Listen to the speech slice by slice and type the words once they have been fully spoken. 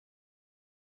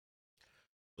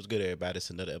What's good, everybody?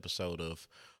 It's another episode of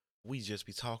We Just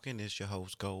Be Talking. It's your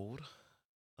host, Gold.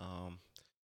 Um,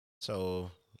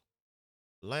 so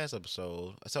last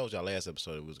episode, I told y'all last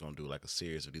episode we was gonna do like a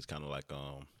series of these kind of like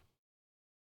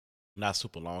not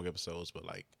super long episodes, but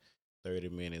like 30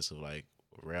 minutes of like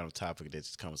a random topic that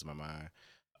just comes to my mind.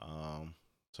 Um,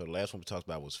 so the last one we talked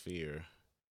about was fear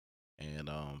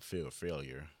and fear of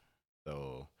failure.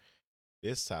 So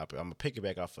this topic, I'm gonna pick it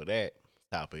back off of that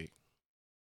topic.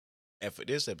 And for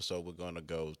this episode, we're gonna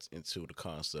go into the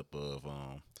concept of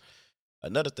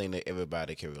another thing that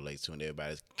everybody can relate to and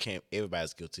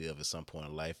everybody's guilty of at some point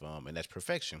in life, and that's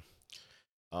perfection.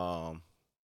 um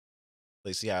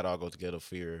they see how it all goes together: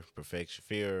 fear, perfection.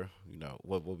 Fear,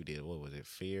 what we did, what was it?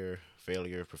 Fear,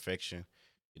 failure, perfection.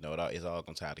 It's all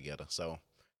gonna tie together. So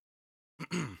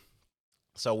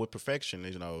so with perfection,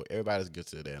 everybody's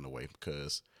guilty of that in a way,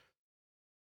 because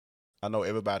I know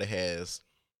everybody has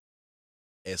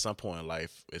at some point in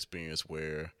life experience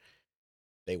where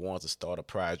they want to start a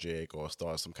project or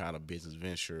start some kind of business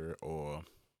venture or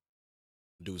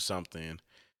do something,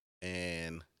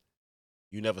 and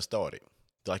you never started.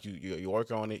 Like you work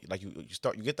on it. Like you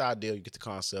get the idea, you get the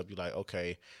concept. You're like,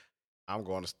 okay, I'm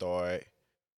going to start.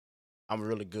 I'm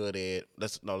really good at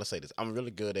let's say this. I'm really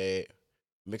good at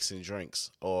mixing drinks,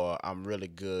 or I'm really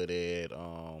good at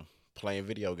playing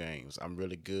video games. I'm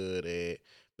really good at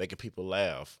making people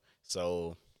laugh.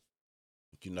 So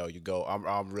you go.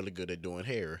 I'm really good at doing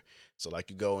hair. So like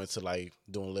you go into like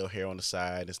doing a little hair on the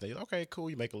side and say, okay, cool.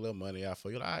 You make a little money out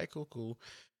for you. Like, all right, cool, cool.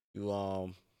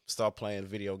 You start playing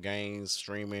video games,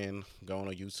 streaming, going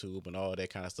on YouTube and all that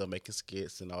kind of stuff, making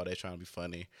skits and all that, trying to be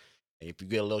funny. And if you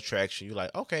get a little traction, you're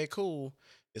like, okay, cool,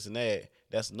 this and that.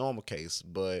 That's the normal case,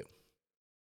 but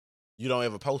you don't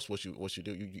ever post what you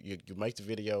do. You make the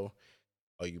video,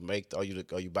 or you buy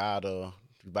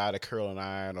the curling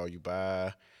iron, or you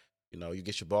buy, you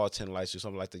get your bartender license or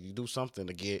something like that. You do something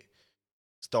to get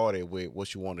started with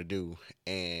what you want to do,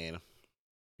 and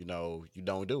you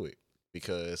don't do it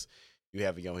because you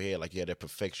have in your head like, yeah, that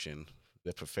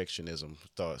perfectionism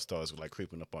starts like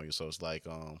creeping up on you. So it's like,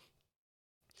 you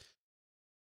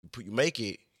make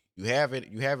it, you have it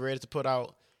ready to put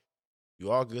out,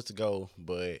 you all good to go,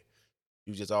 but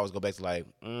you just always go back to like,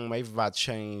 maybe if I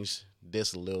change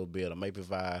this a little bit, or maybe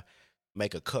if I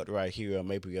make a cut right here, or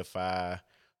maybe if I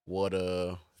would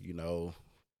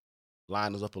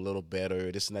line us up a little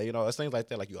better, this and that, it's things like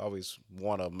that. Like you always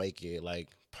want to make it like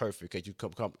perfect, because you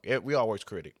come we all worst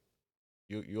critic.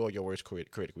 You're your worst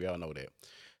critic. We all know that.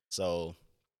 So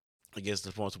it gets to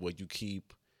the point where you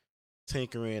keep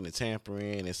tinkering and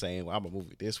tampering and saying, "Well, I'm gonna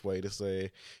move it this way, this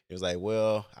way." It was like,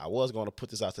 "Well, I was gonna put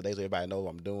this out today so everybody knows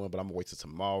what I'm doing, but I'm gonna wait till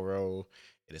tomorrow."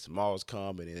 And then tomorrow's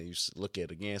come, and then you look at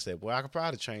it again and say, "Well, I could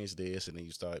probably change this," and then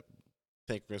you start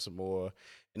tinkering some more.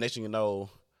 And next thing you know,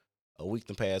 a week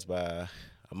to pass by,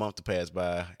 a month to pass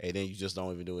by, and then you just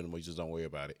don't even do it anymore. You just don't worry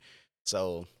about it.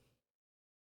 So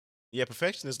yeah,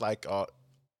 perfection is like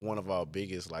one of our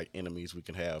biggest like enemies we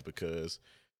can have, because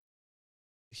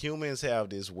humans have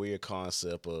this weird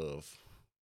concept of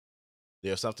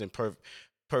there's something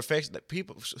perfection that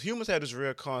people humans have this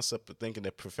real concept of thinking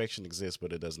that perfection exists,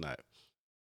 but it does not.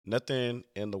 Nothing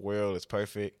in the world is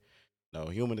perfect. No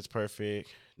human is perfect.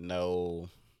 No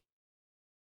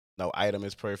item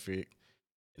is perfect.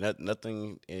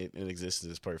 Nothing in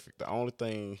existence is perfect. The only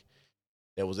thing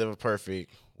that was ever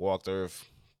perfect walked Earth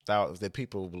that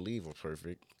people believe were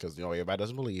perfect, because everybody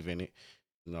doesn't believe in it.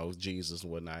 Jesus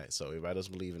and whatnot. So everybody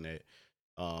doesn't believe in it.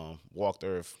 Walked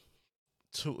Earth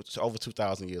over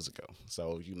 2,000 years ago.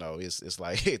 So it's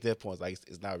like at that point, like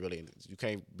it's not really. You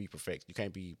can't be perfect. You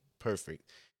can't be perfect.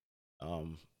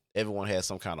 Um, Everyone has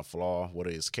some kind of flaw,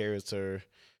 whether it's character.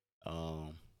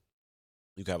 Um,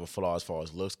 you can have a flaw as far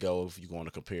as looks go if you want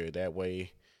to compare it that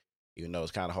way.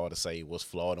 It's kind of hard to say what's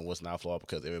flawed and what's not flawed,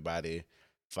 because everybody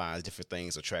finds different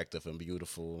things attractive and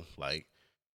beautiful. Like,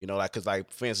 like, cause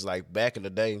like for instance, like back in the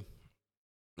day,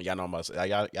 y'all know about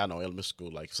y'all know elementary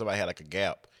school. Like if somebody had like a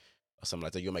gap or something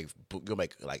like that, you'll make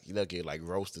like you'll get like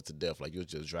roasted to death. Like you'll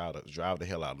just drive the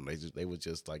hell out of them. They would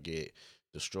just like get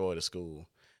destroyed at school.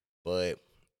 But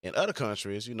in other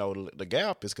countries, the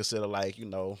gap is considered like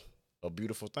a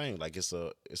beautiful thing. Like it's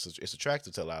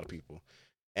attractive to a lot of people.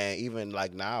 And even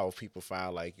like now, people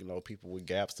find like people with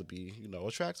gaps to be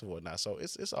attractive or whatnot. So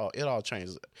it all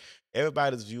changes.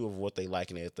 Everybody's view of what they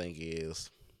like and everything is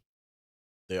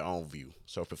their own view.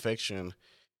 So perfection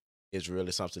is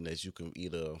really something that you can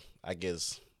either, I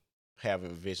guess, have a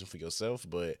vision for yourself,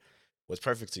 but what's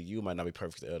perfect to you might not be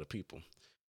perfect to other people.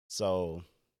 So,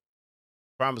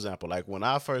 prime example, like when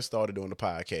I first started doing the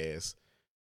podcast,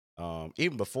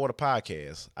 Even before the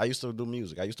podcast, I used to do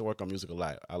music. I used to work on music a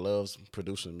lot. I love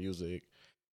producing music.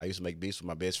 I used to make beats with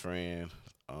my best friend.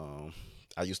 Um,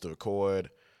 I used to record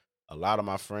a lot of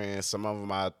my friends. Some of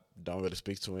them I don't really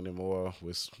speak to anymore.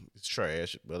 Which it's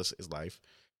trash, but it's life.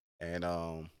 And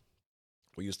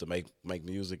we used to make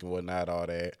music and whatnot, all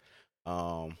that.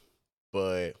 Um,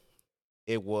 but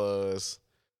it was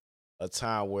a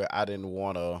time where I didn't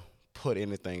want to put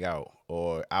anything out,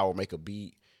 or I would make a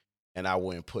beat and I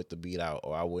wouldn't put the beat out,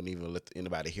 or I wouldn't even let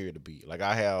anybody hear the beat. Like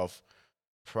I have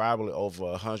probably over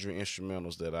 100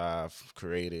 instrumentals that I've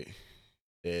created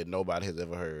that nobody has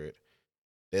ever heard.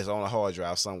 That's on a hard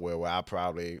drive somewhere where I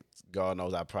probably, God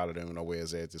knows, I probably don't even know where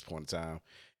it's at this point in time.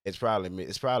 It's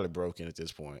probably broken at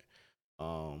this point.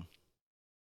 Um,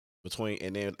 between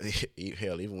and then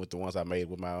hell, even with the ones I made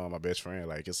with my best friend,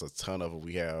 like it's a ton of them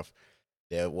we have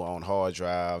that were on hard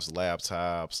drives,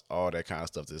 laptops, all that kind of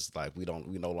stuff. That's like we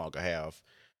no longer have.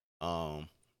 Um,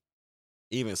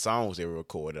 Even songs that were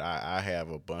recorded. I have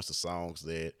a bunch of songs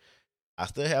that I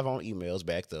still have on emails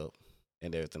backed up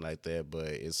and everything like that. But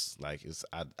it's like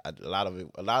a lot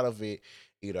of it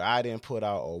either I didn't put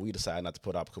out or we decided not to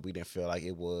put out because we didn't feel like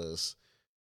it was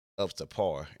up to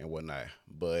par and whatnot.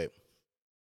 But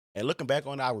and looking back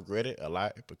on it, I regret it a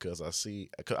lot because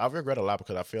I regret a lot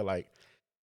because I feel like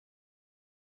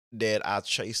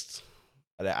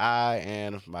that I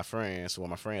and my friends, well,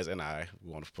 my friends and I,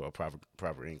 we want to put a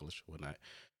proper English, whatnot.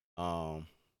 Um,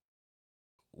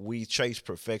 we chased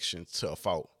perfection to a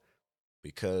fault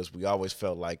because we always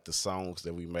felt like the songs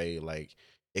that we made, like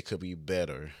it could be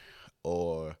better,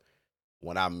 or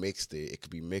when I mixed it, it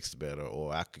could be mixed better,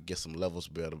 or I could get some levels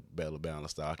better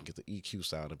balanced out. I can get the EQ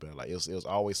sounding better. Like it was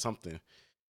always something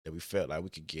that we felt like we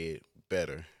could get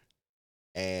better.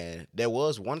 And there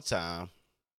was one time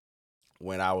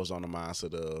when I was on the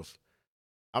mindset of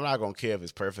I'm not gonna care if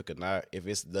it's perfect or not. If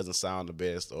it doesn't sound the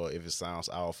best or if it sounds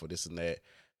off or this and that,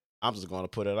 I'm just gonna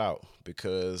put it out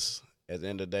because at the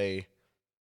end of the day,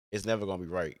 it's never gonna be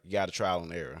right. You got to trial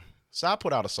and error. So I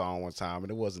put out a song one time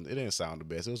and it didn't sound the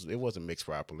best. It wasn't mixed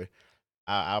properly.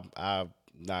 I'm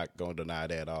not gonna deny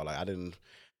that at all. Like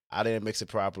I didn't mix it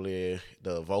properly.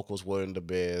 The vocals weren't the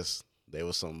best. There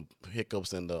was some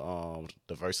hiccups in the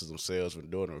verses themselves when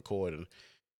doing the recording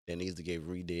that needs to get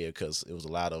redid because it was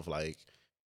a lot of like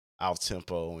off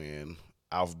tempo and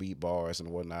off beat bars and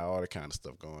whatnot, all that kind of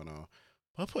stuff going on.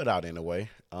 But I put it out anyway.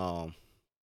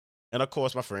 And of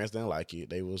course my friends didn't like it.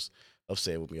 They was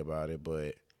upset with me about it,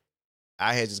 but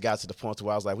I had just got to the point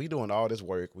where I was like, we doing all this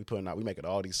work, we making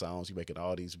all these songs, we making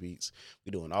all these beats,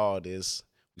 we doing all this,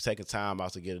 we taking time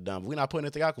out to get it done. But we not putting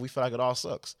anything out because we feel like it all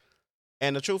sucks.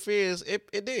 And the truth is,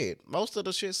 it did. Most of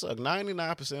the shit sucked.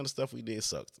 99% of the stuff we did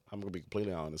sucked. I'm gonna be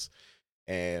completely honest.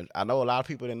 And I know a lot of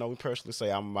people that know me personally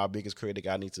say I'm my biggest critic.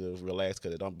 I need to relax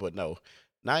because it don't. But no,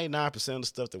 99% of the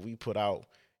stuff that we put out,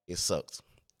 it sucked.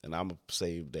 And I'm gonna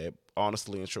say that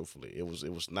honestly and truthfully, it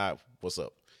was not what's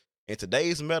up. In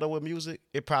today's meta with music,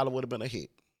 it probably would have been a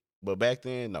hit. But back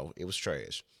then, no, it was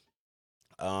trash.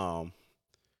 Um,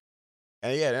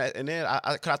 and yeah, and then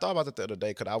cause I thought about that the other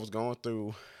day because I was going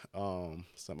through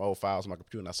some old files on my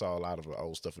computer and I saw a lot of the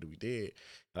old stuff that we did,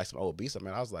 like some old beats. I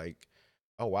mean, I was like,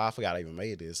 oh wow, I forgot I even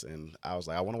made this, and I was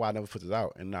like, I wonder why I never put this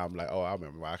out. And now I'm like, oh, I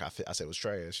remember why I said it was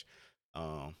trash.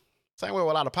 Um, Same way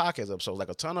with a lot of podcast episodes, like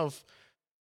a ton of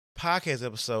podcast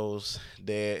episodes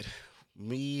that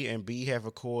me and B have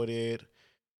recorded.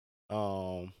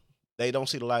 Um, they don't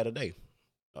see the light of day.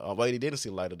 Well, they didn't see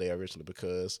the light of day originally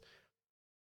because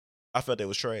I felt they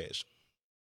was trash.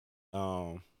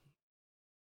 Um,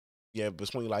 yeah,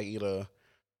 between like either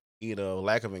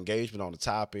lack of engagement on the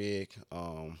topic,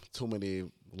 too many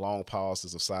long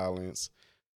pauses of silence.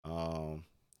 Um,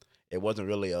 it wasn't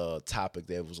really a topic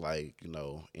that was like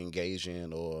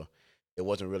engaging, or it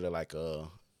wasn't really like a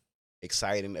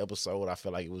exciting episode. I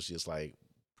feel like it was just like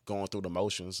going through the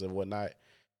motions and whatnot.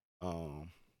 Um,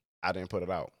 I didn't put it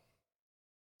out.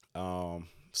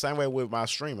 Same way with my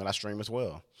streaming. I stream as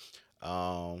well.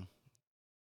 Um,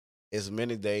 it's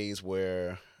many days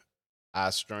where I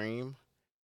stream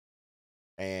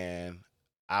and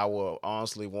I will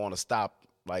honestly want to stop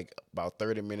like about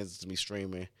 30 minutes of me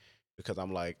streaming because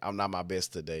I'm like, I'm not my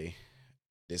best today.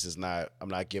 I'm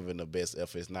not giving the best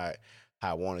effort. It's not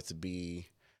how I want it to be.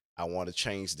 I want to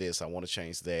change this. I want to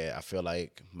change that. I feel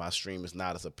like my stream is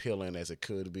not as appealing as it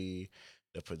could be.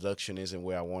 The production isn't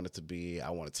where I want it to be.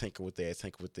 I want to tinker with that,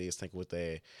 tinker with this, tinker with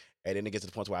that. And then it gets to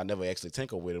the point where I never actually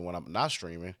tinker with it when I'm not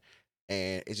streaming.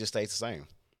 And it just stays the same.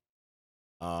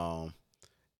 Um,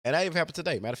 and that even happened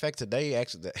today. Matter of fact, today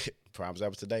actually, prime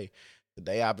example today.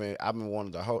 Today I've been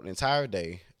wanting the whole entire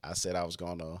day. I said I was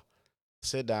gonna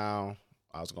sit down.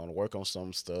 I was going to work on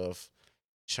some stuff,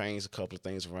 change a couple of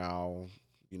things around,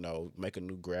 make a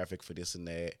new graphic for this and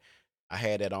that. I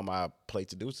had that on my plate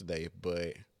to do today,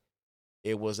 but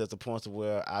it was at the point to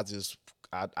where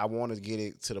I want to get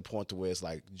it to the point to where it's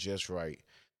like just right.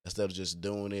 Instead of just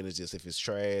doing it, it's just if it's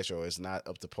trash or it's not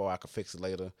up to par, I can fix it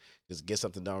later. Just get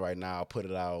something done right now, put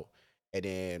it out, and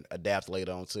then adapt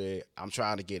later on to it. I'm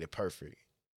trying to get it perfect,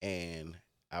 and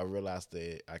I realized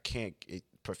that I can't.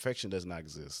 Perfection does not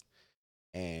exist,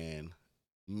 and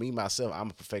me myself, I'm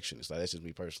a perfectionist. Like that's just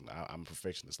me personally. I'm a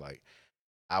perfectionist. Like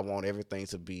I want everything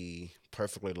to be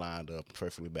perfectly lined up,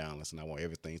 perfectly balanced, and I want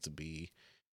everything to be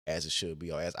as it should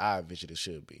be or as I envision it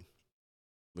should be.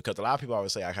 Because a lot of people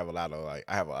always say I have a lot of like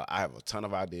I have a ton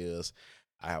of ideas,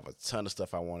 I have a ton of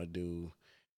stuff I want to do,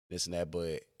 this and that,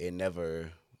 but it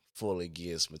never fully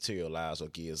gets materialized or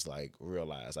gets like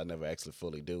realized. I never actually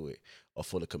fully do it or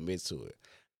fully commit to it.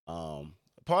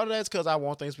 Part of that's because I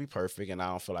want things to be perfect, and I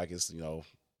don't feel like it's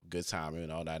good timing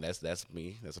and all that. That's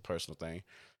me. That's a personal thing.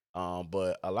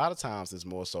 But a lot of times it's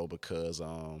more so because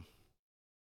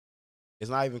it's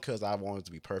not even because I want it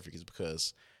to be perfect. It's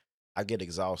because I get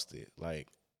exhausted. Like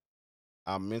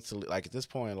I'm mentally like at this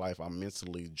point in life, I'm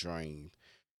mentally drained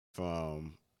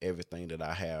from everything that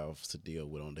I have to deal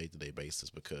with on a day to day basis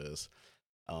because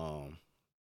um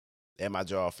at my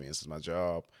job, for instance, my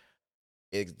job,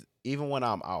 it, even when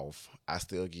I'm off, I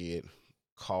still get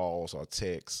calls or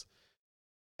texts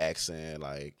asking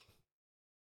like,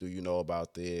 "Do you know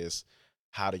about this?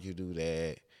 How do you do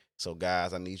that?" So,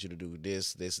 guys, I need you to do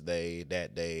this day,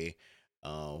 that day.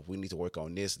 We need to work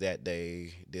on that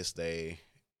day, this day,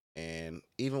 and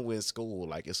even with school,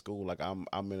 like in school, like I'm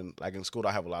in like in school,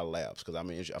 I have a lot of labs because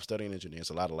I'm studying engineering, it's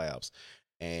a lot of labs,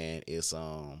 and it's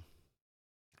always,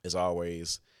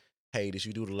 hey, did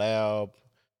you do the lab?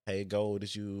 Hey, go,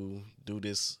 did you do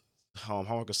this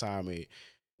homework assignment?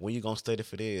 When you gonna study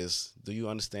for this? Do you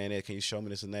understand that? Can you show me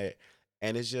this and that?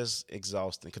 And it's just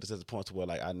exhausting because it's at the point to where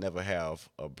like I never have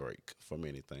a break from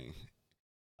anything.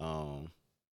 Um,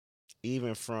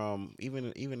 even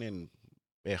in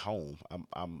at home,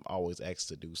 I'm always asked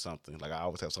to do something. Like I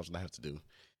always have something I have to do,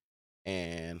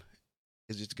 and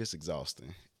it just gets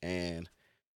exhausting. And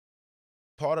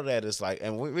part of that is like,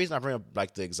 and the reason I bring up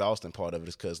like the exhausting part of it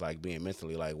is because like being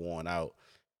mentally like worn out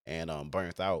and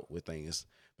burnt out with things.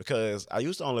 Because I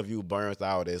used to only view burnt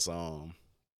out as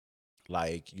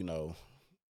like you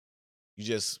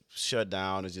just shut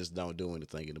down and just don't do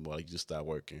anything anymore. Like you just stop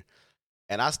working.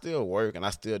 And I still work and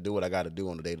I still do what I got to do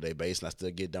on a day to day basis. And I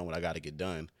still get done what I got to get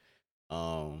done.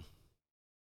 Um,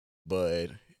 but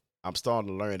I'm starting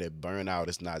to learn that burnout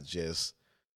is not just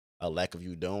a lack of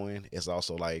you doing. It's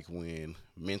also like when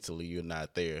mentally you're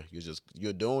not there.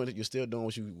 You're doing it. You're still doing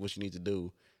what you need to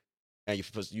do, and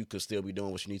you could still be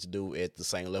doing what you need to do at the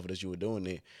same level that you were doing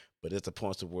it. But it's a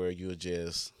point to where you're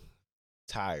just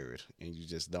tired and you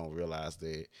just don't realize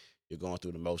that you're going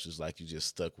through the motions like you just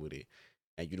stuck with it,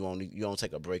 and you don't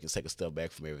take a break and take a step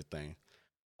back from everything.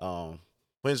 Um,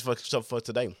 for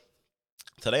today.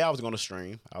 Today I was going to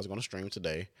stream. I was going to stream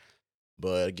today.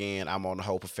 But again, I'm on the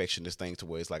whole perfectionist thing to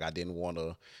where it's like I didn't want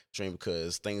to stream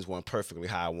because things weren't perfectly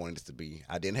how I wanted it to be.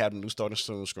 I didn't have the new starting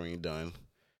soon screen done.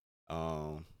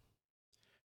 Um,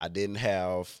 I didn't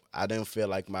feel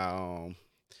like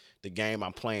the game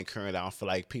I'm playing currently. I don't feel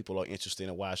like people are interested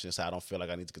in watching, so I don't feel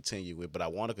like I need to continue with. But I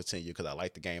want to continue because I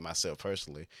like the game myself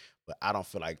personally. But I don't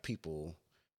feel like people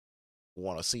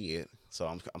want to see it, so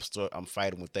I'm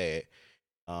fighting with that.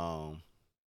 Um,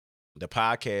 the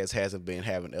podcast hasn't been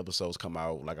having episodes come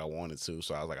out like I wanted to.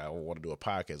 So I was like, I want to do a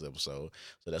podcast episode.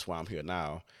 So that's why I'm here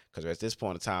now. Because at this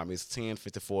point in time, it's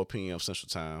 10:54 p.m. Central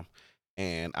Time,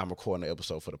 and I'm recording an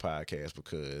episode for the podcast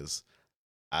because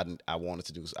I wanted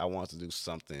to do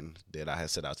something that I had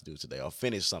set out to do today, or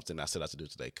finish something I set out to do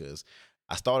today. Because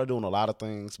I started doing a lot of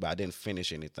things, but I didn't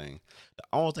finish anything. The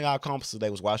only thing I accomplished today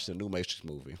was watching the new Matrix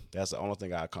movie. That's the only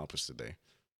thing I accomplished today.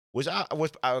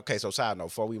 Okay. So side note,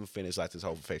 before we even finish like this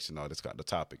whole perfection or this the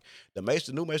topic, the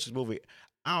new Matrix movie,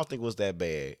 I don't think it was that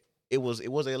bad. It was a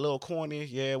little corny,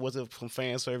 yeah. Was it from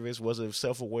fan service? Was it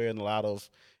self aware and a lot of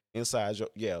inside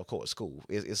joke? Yeah, of course, cool.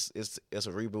 It's a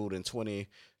reboot in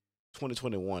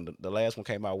 2021. The last one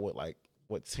came out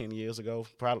what 10 years ago?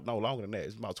 Probably no longer than that.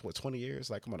 It's about 20 years.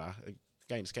 Like come on, I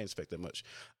can't expect that much.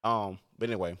 But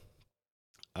anyway,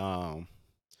 um,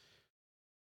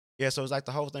 yeah. So it's like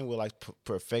the whole thing with like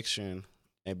perfection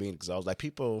and being exhausted. Like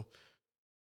people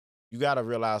you got to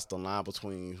realize the line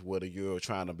between whether you're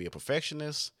trying to be a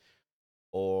perfectionist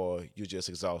or you're just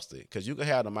exhausted. Because you can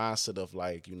have the mindset of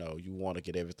like, you want to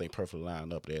get everything perfectly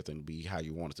lined up, everything to be how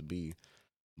you want it to be,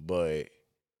 but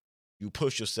you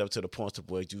push yourself to the point to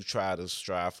where you try to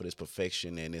strive for this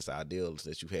perfection and this ideals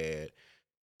that you had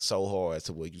so hard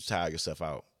to where you tire yourself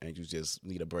out and you just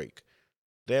need a break.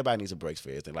 Everybody needs a break for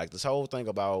everything. Like this whole thing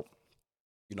about,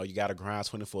 you gotta grind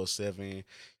 24/7.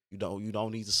 You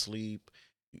don't need to sleep.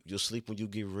 You'll sleep when you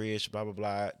get rich, blah blah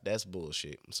blah. That's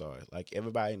bullshit. I'm sorry. Like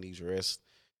everybody needs rest.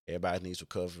 Everybody needs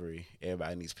recovery.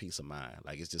 Everybody needs peace of mind.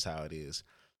 Like it's just how it is.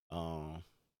 Um,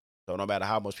 so no matter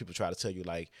how much people try to tell you,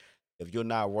 like, if you're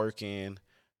not working,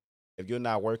 if you're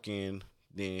not working,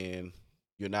 then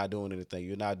you're not doing anything.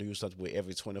 You're not doing something with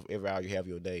every hour you have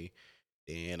your day,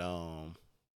 and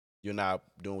you're not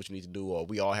doing what you need to do. Or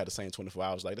we all have the same 24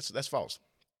 hours. Like that's false.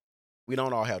 We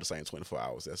don't all have the same 24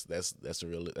 hours.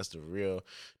 The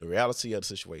reality of the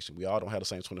situation. We all don't have the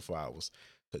same 24 hours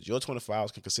because your 24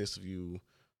 hours can consist of you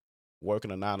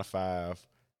working a 9 to 5,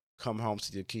 coming home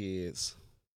to your kids,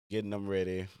 getting them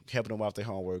ready, helping them out their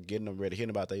homework, getting them ready, hearing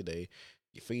about their day,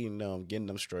 feeding them, getting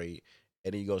them straight,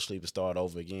 and then you go to sleep and start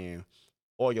over again.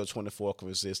 Or your 24 can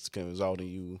result in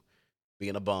you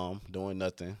being a bum, doing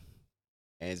nothing,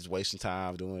 and just wasting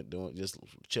time doing just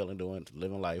chilling, doing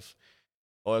living life.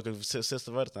 Or it could consist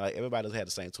of other things. Like everybody doesn't have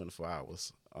the same 24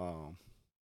 hours.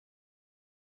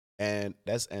 And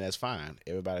that's fine.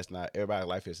 Everybody's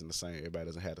life isn't the same. Everybody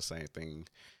doesn't have the same thing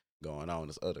going on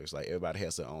as others. Like everybody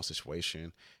has their own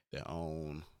situation, their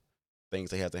own things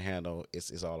they have to handle.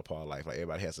 It's all a part of life. Like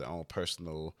everybody has their own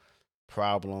personal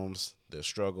problems, their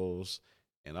struggles,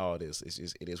 and all this.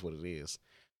 It is what it is.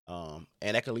 And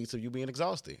that can lead to you being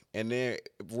exhausted. And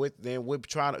with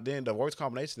trying to then the worst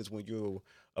combination is when you're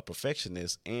a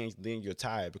perfectionist and then you're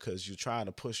tired because you're trying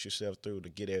to push yourself through to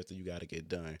get everything you got to get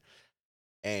done.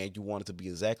 And you want it to be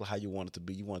exactly how you want it to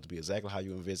be. You want it to be exactly how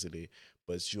you envision it,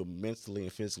 but you're mentally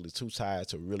and physically too tired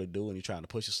to really do, and you're trying to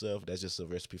push yourself. That's just a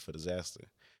recipe for disaster.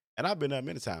 And I've been there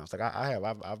many times. Like I have.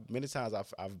 I've many times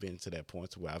I've been to that point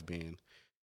to where I've been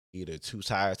either too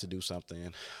tired to do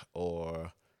something,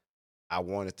 or I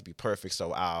want it to be perfect,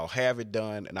 so I'll have it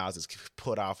done, and I'll just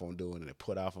put off on doing it,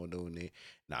 put off on doing it,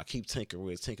 and I'll keep tinkering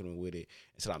with it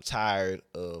until I'm tired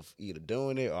of either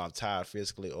doing it or I'm tired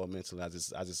physically or mentally. I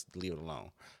just leave it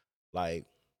alone. Like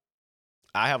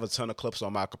I have a ton of clips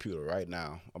on my computer right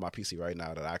now, on my PC right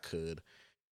now that I could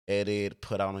edit,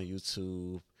 put out on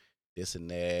YouTube, this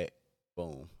and that.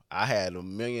 Boom. I had a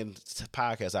million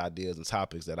podcast ideas and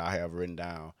topics that I have written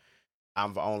down.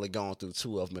 I've only gone through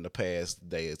two of them in the past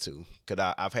day or two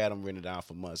because I've had them written down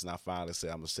for months, and I finally said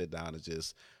I'm gonna sit down and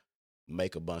just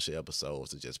make a bunch of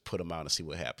episodes and just put them out and see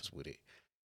what happens with it.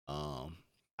 Um,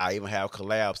 I even have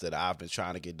collabs that I've been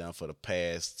trying to get done for the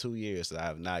past 2 years that I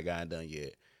have not gotten done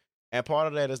yet. And part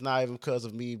of that is not even because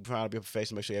of me trying to be a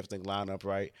professional, make sure everything lined up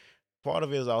right. Part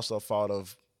of it is also a fault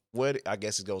of what I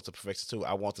guess it goes to perfection too.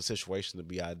 I want the situation to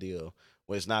be ideal,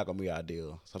 but it's not gonna be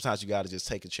ideal. Sometimes you gotta just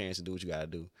take a chance and do what you gotta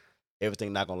do.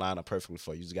 Everything not gonna line up perfectly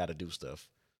for you. You just gotta do stuff.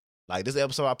 Like this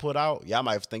episode I put out, y'all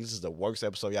might think this is the worst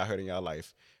episode y'all heard in y'all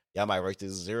life. Y'all might rate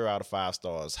this 0 out of 5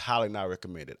 stars. Highly not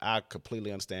recommended. I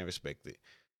completely understand, respect it,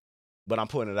 but I'm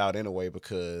putting it out anyway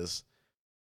because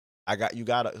you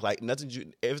gotta like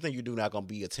everything you do not gonna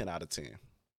be a 10 out of 10.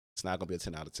 It's not gonna be a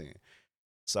 10 out of 10.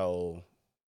 So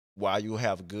while you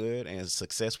have good and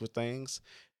success with things,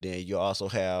 then you also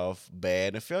have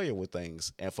bad and failure with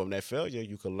things. And from that failure,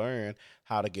 you can learn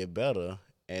how to get better,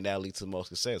 and that leads to more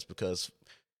success because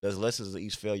there's lessons in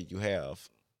each failure you have.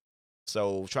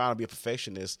 So trying to be a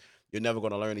perfectionist, you're never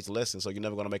going to learn these lessons, so you're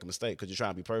never going to make a mistake because you're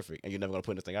trying to be perfect, and you're never going to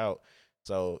put anything out.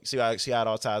 So see how it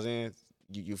all ties in.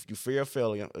 You fear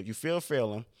failing. You feel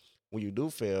failing. When you do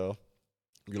fail,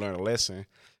 you learn a lesson.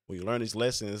 When you learn these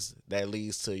lessons, that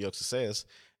leads to your success,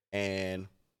 and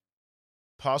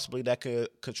possibly that could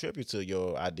contribute to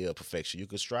your idea of perfection. You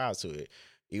could strive to it,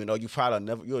 even though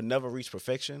you'll never reach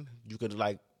perfection. You could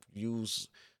like use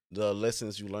the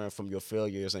lessons you learn from your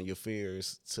failures and your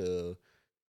fears to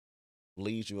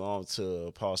lead you on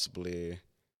to possibly.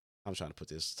 I'm trying to put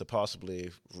this to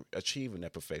possibly achieving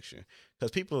that perfection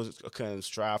because people can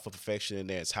strive for perfection in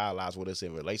their entire lives, whether it's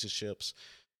in relationships,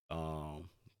 um,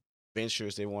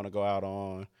 ventures they want to go out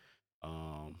on,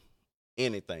 um,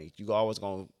 anything. You always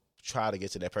gonna try to get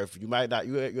to that perfect. You might not.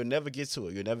 You'll never get to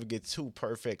it. You'll never get to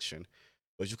perfection,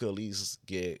 but you could at least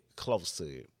get close to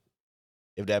it.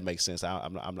 If that makes sense,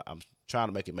 I'm trying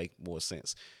to make it make more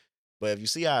sense. But if you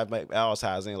see how it all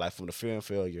ties in, like from the fear and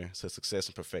failure to success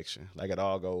and perfection, like it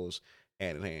all goes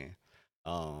hand in hand.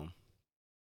 Um,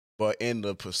 but in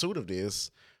the pursuit of this,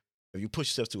 if you push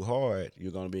yourself too hard,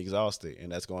 you're going to be exhausted,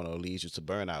 and that's going to lead you to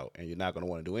burnout, and you're not going to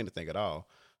want to do anything at all.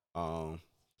 Because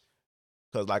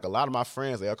like a lot of my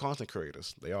friends, they are content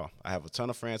creators. They are. I have a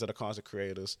ton of friends that are content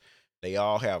creators. They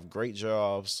all have great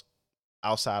jobs,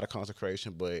 outside of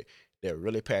consecration, but they're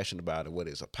really passionate about it. Whether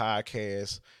it's a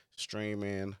podcast,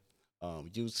 streaming,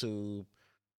 YouTube,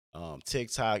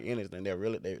 TikTok, anything,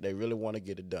 they really want to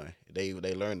get it done. They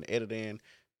learn the editing,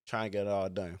 trying to get it all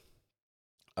done.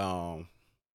 Um,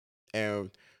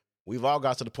 and we've all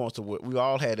got to the point to where we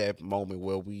all had that moment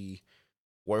where we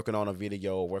working on a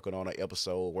video, working on an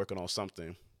episode, working on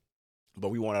something, but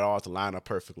we want it all to line up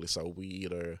perfectly. So we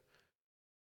either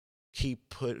keep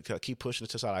pushing it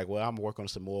to side, like, well, I'm working on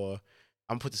some more.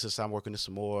 I'm put this aside, I'm working this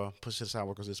some more. Push this aside,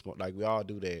 working this more. Like we all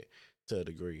do that to a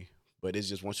degree, but it's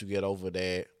just once you get over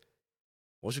that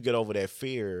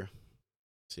fear,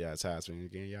 see how it's happening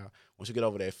again, y'all. Once you get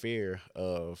over that fear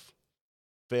of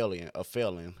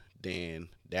failing, then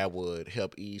that would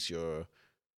help ease your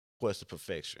quest of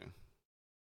perfection.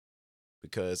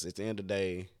 Because at the end of the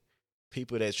day,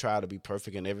 people that try to be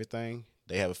perfect in everything,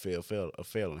 they have a fear of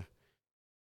failing.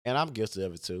 And I'm guilty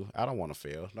of it too. I don't want to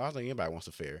fail. No, I don't think anybody wants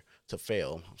to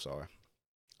fail. I'm sorry.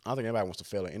 I don't think anybody wants to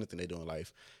fail at anything they do in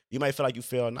life. You might feel like you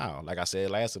fail now. Like I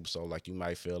said last episode, like you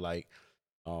might feel like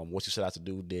what you set out to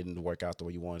do didn't work out the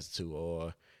way you wanted it to,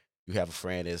 or you have a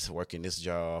friend that's working this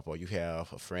job, or you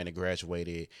have a friend that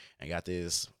graduated and got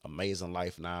this amazing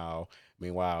life now.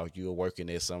 Meanwhile, you're working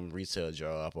at some retail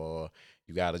job, or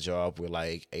you got a job with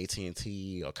like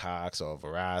AT&T or Cox or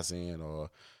Verizon or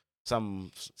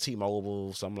some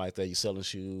T-Mobile, something like that. You're selling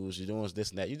shoes, you're doing this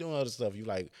and that, you're doing other stuff. You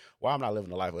like, well, I'm not living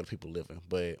the life other people living,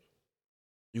 but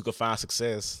you can find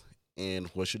success in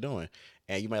what you're doing.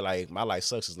 And you may like, my life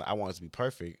sucks. I want it to be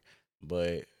perfect,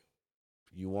 but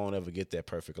you won't ever get that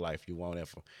perfect life. You won't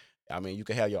ever. I mean, you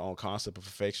can have your own concept of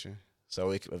perfection.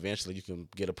 So eventually you can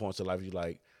get a point to life you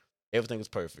like, everything is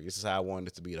perfect. This is how I wanted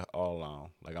it to be all along.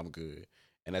 Like I'm good.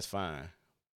 And that's fine.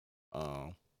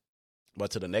 Um,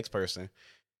 but to the next person,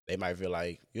 they might feel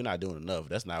like you're not doing enough.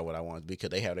 That's not what I want because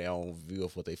they have their own view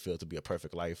of what they feel to be a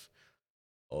perfect life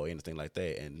or anything like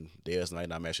that. And theirs might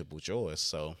not match up with yours.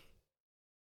 So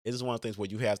it is one of the things where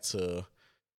you have to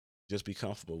just be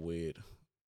comfortable with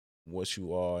what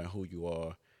you are and who you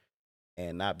are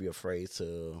and not be afraid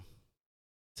to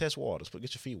test waters, but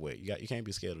get your feet wet. You can't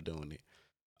be scared of doing it.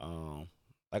 Um,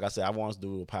 like I said, I wanted to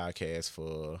do a podcast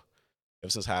for ever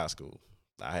since high school.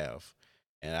 I have,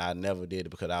 and I never did it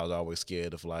because I was always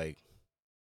scared of like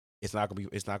it's not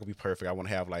gonna be perfect. I want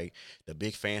to have like the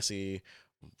big fancy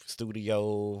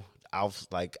studio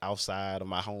outside of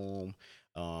my home.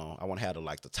 I want to have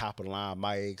the top of the line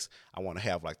mics. I want to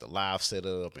have like the live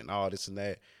setup and all this and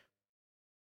that.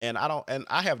 And I don't. And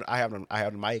I have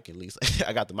the mic at least.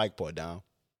 I got the mic part down.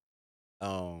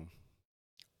 Um,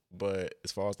 but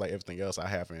as far as like everything else, I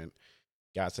haven't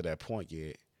got to that point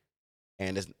yet.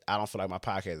 And I don't feel like my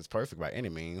podcast is perfect by any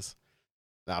means.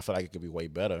 And I feel like it could be way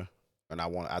better. And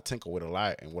I tinker with a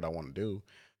lot and what I want to do.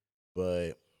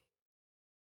 But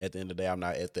at the end of the day, I'm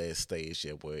not at that stage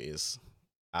yet where it's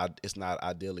not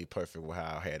ideally perfect with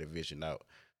how I had it visioned out.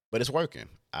 But it's working.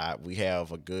 We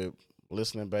have a good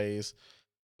listening base.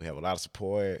 We have a lot of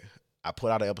support. I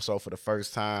put out an episode for the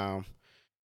first time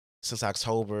since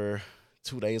October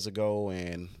 2 days ago,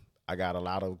 and I got a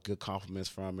lot of good compliments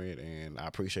from it. And I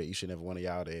appreciate each and every one of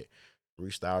y'all that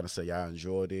reached out and said y'all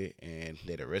enjoyed it and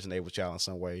that it resonated with y'all in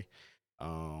some way.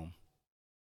 Um,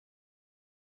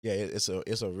 yeah, it's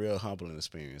a real humbling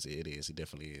experience. It is. It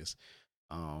definitely is.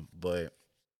 But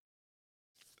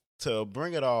to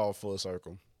bring it all full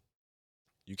circle,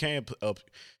 you can't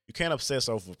you can't obsess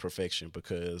over perfection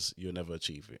because you'll never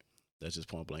achieve it. That's just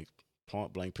point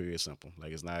blank, period, simple.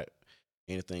 Like it's not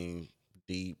anything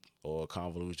deep or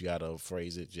convoluted. You gotta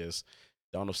phrase it. Just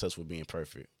don't obsess with being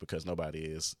perfect because nobody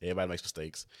is. Everybody makes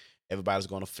mistakes. Everybody's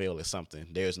gonna fail at something.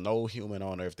 There's no human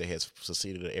on earth that has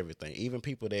succeeded at everything. Even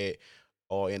people that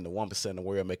are in the 1% of the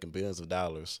world making billions of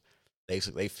dollars, they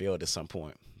failed at some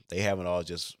point. They haven't all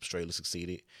just straightly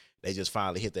succeeded. They just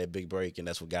finally hit that big break, and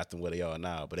that's what got them where they are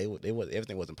now. But they was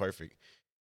everything wasn't perfect.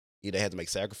 Either they had to make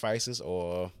sacrifices,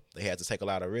 or they had to take a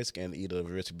lot of risk, and either the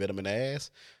risk bit them in the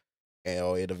ass,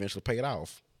 or it eventually paid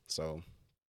off. So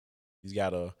you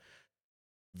gotta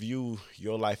view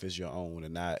your life as your own,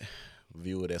 and not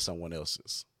view it as someone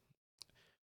else's.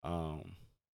 Um.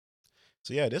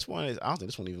 So yeah, this one is. I don't think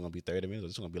this one even gonna be 30 minutes.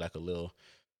 It's gonna be like a little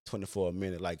 24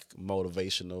 minute like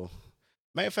motivational.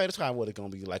 Matter of fact, it's kind of what it's gonna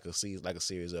be like a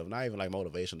series of not even like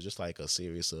motivational, just like a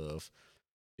series of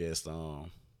just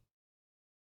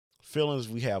feelings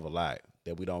we have a lot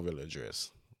that we don't really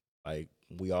address. Like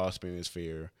we all experience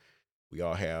fear. We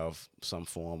all have some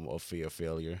form of fear of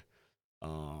failure.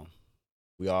 Um,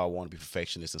 we all want to be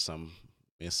perfectionists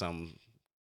in some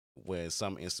where in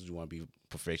some instances we want to be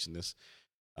perfectionists.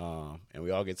 And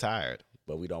we all get tired,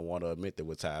 but we don't want to admit that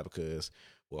we're tired because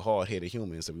we're hard headed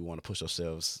humans and we want to push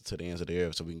ourselves to the ends of the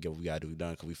earth so we can get what we gotta do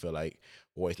done because we feel like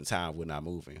we're wasting time, we're not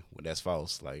moving. When that's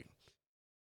false. Like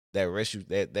that rest you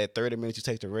that 30 minutes you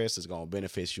take to rest is gonna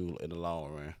benefit you in the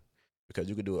long run. Because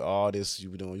you could do all this you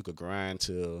be doing, you could grind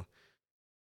till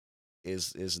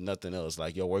is nothing else.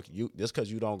 Like your work, you just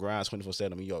because you don't grind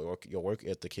 24/7, I mean your work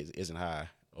ethic isn't high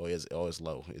or is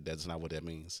low. That's not what that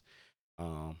means.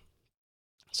 Um,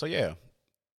 so yeah,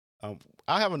 um,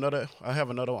 I have another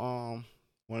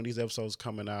one of these episodes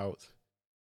coming out.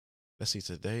 Let's see,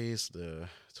 today's the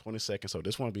 22nd, so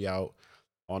this one will be out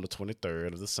on the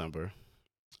 23rd of December.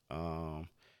 Um,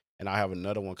 and I have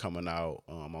another one coming out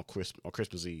on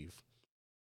Christmas Eve.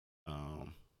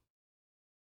 Um,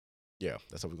 yeah,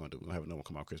 that's what we're gonna do. We're gonna have another one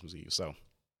come out Christmas Eve. So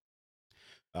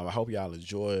I hope y'all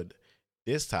enjoyed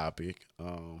this topic.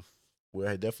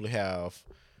 We'll definitely have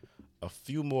a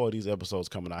few more of these episodes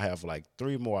coming. I have like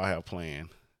 3 more I have planned.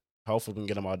 Hopefully, we can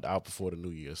get them out before the new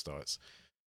year starts.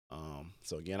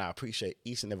 So again, I appreciate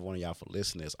each and every one of y'all for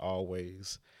listening as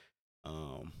always.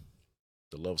 Um,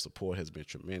 the love support has been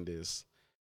tremendous.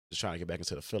 Just trying to get back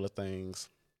into the fill of things.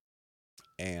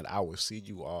 And I will see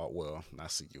you all. Well,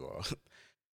 not see you all.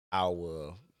 I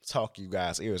will talk you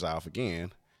guys' ears off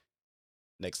again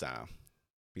next time.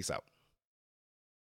 Peace out.